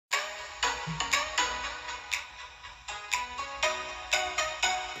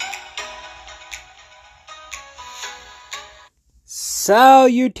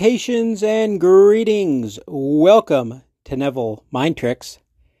Salutations and greetings. Welcome to Neville Mind Tricks.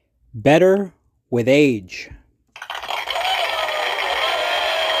 Better with age.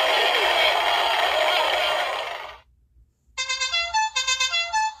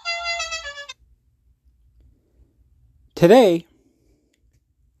 Today,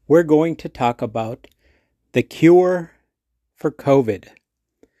 we're going to talk about the cure for COVID.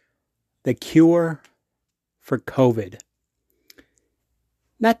 The cure for COVID.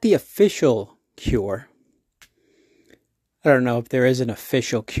 Not the official cure. I don't know if there is an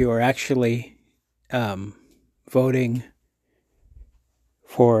official cure. Actually, voting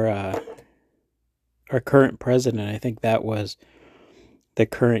for our current president, I think that was the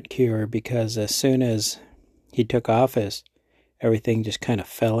current cure, because as soon as he took office, everything just kind of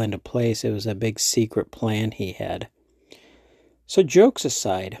fell into place. It was a big secret plan he had. So jokes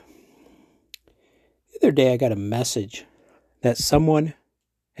aside, the other day I got a message that someone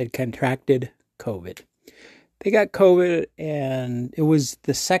had contracted COVID. They got COVID, and it was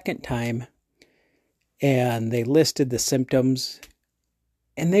the second time, and they listed the symptoms,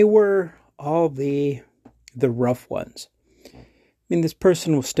 and they were all the rough ones. I mean, this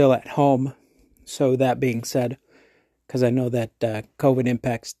person was still at home, so that being said, because I know that COVID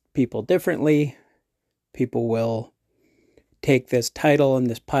impacts people differently, people will take this title and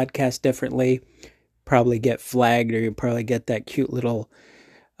this podcast differently, probably get flagged, or you probably get that cute little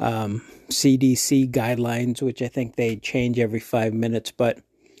CDC guidelines, which I think they change every 5 minutes, but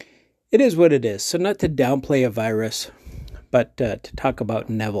it is what it is. So not to downplay a virus, but to talk about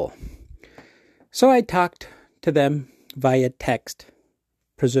Neville. So I talked to them via text,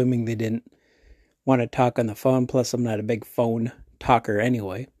 presuming they didn't want to talk on the phone. Plus, I'm not a big phone talker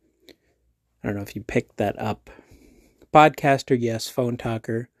anyway. I don't know if you picked that up. Podcaster, yes. Phone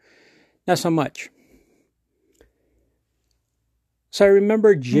talker, not so much. So I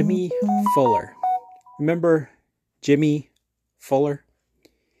remember Jimmy Fuller. Remember Jimmy Fuller?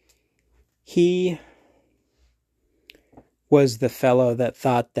 He was the fellow that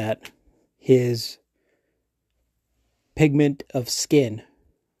thought that his pigment of skin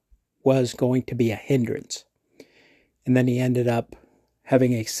was going to be a hindrance. And then he ended up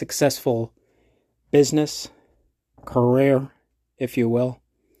having a successful business, career, if you will.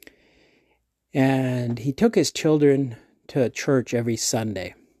 And he took his children to a church every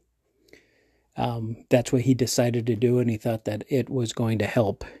Sunday. That's what he decided to do, and he thought that it was going to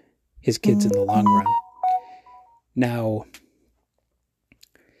help his kids in the long run. Now,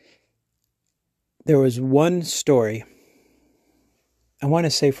 there was one story. I want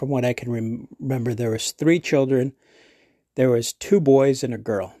to say, from what I can remember, there was 3 children. There was 2 boys and a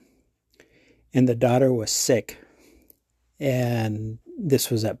girl. And the daughter was sick. And this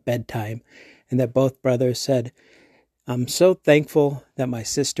was at bedtime. And that both brothers said, "I'm so thankful that my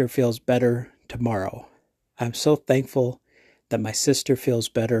sister feels better tomorrow. I'm so thankful that my sister feels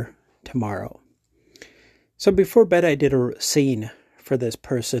better tomorrow." So before bed, I did a scene for this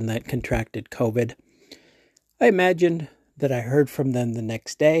person that contracted COVID. I imagined that I heard from them the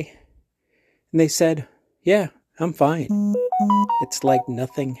next day, and they said, "Yeah, I'm fine. It's like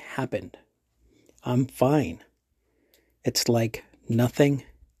nothing happened. I'm fine. It's like nothing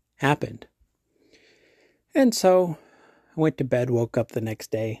happened." And so I went to bed, woke up the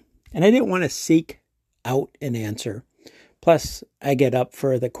next day, and I didn't want to seek out an answer. Plus, I get up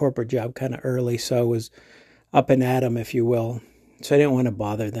for the corporate job kind of early, so I was up and at 'em, if you will. So I didn't want to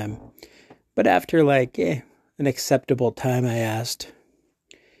bother them. But after an acceptable time, I asked,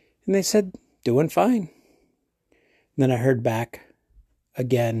 and they said, "Doing fine." And then I heard back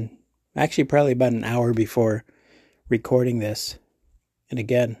again, actually probably about an hour before recording this. And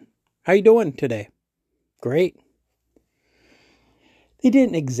again, "How you doing today?" "Great." They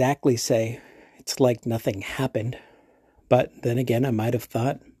didn't exactly say it's like nothing happened, but then again, I might have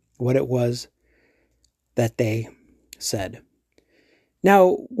thought what it was that they said.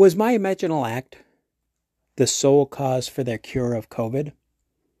 Now, was my imaginal act the sole cause for their cure of COVID?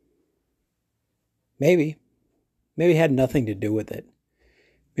 Maybe. Maybe it had nothing to do with it.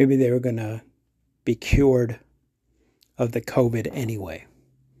 Maybe they were going to be cured of the COVID anyway.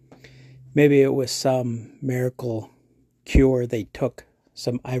 Maybe it was some miracle cure they took,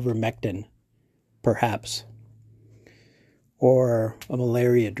 some ivermectin, perhaps, or a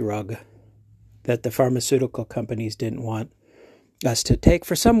malaria drug that the pharmaceutical companies didn't want us to take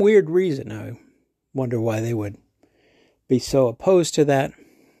for some weird reason. I wonder why they would be so opposed to that,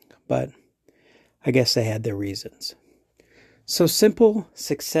 but I guess they had their reasons. So simple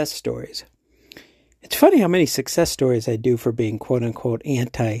success stories. It's funny how many success stories I do for being quote-unquote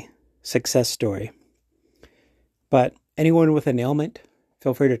anti-success story. But Anyone with an ailment,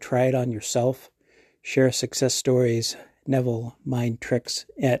 feel free to try it on yourself. Share success stories,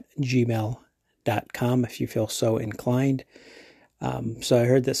 NevilleMindTricks@gmail.com if you feel so inclined. So I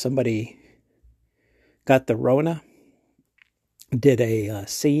heard that somebody got the Rona, did a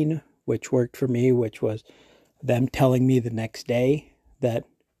scene which worked for me, which was them telling me the next day that,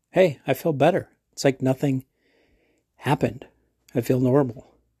 hey, I feel better. It's like nothing happened. I feel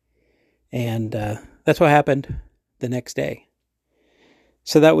normal. And that's what happened the next day.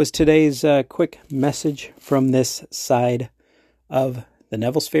 So that was today's quick message from this side of the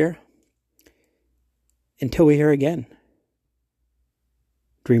Neville Sphere. Until we hear again,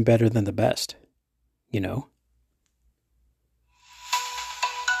 dream better than the best, you know.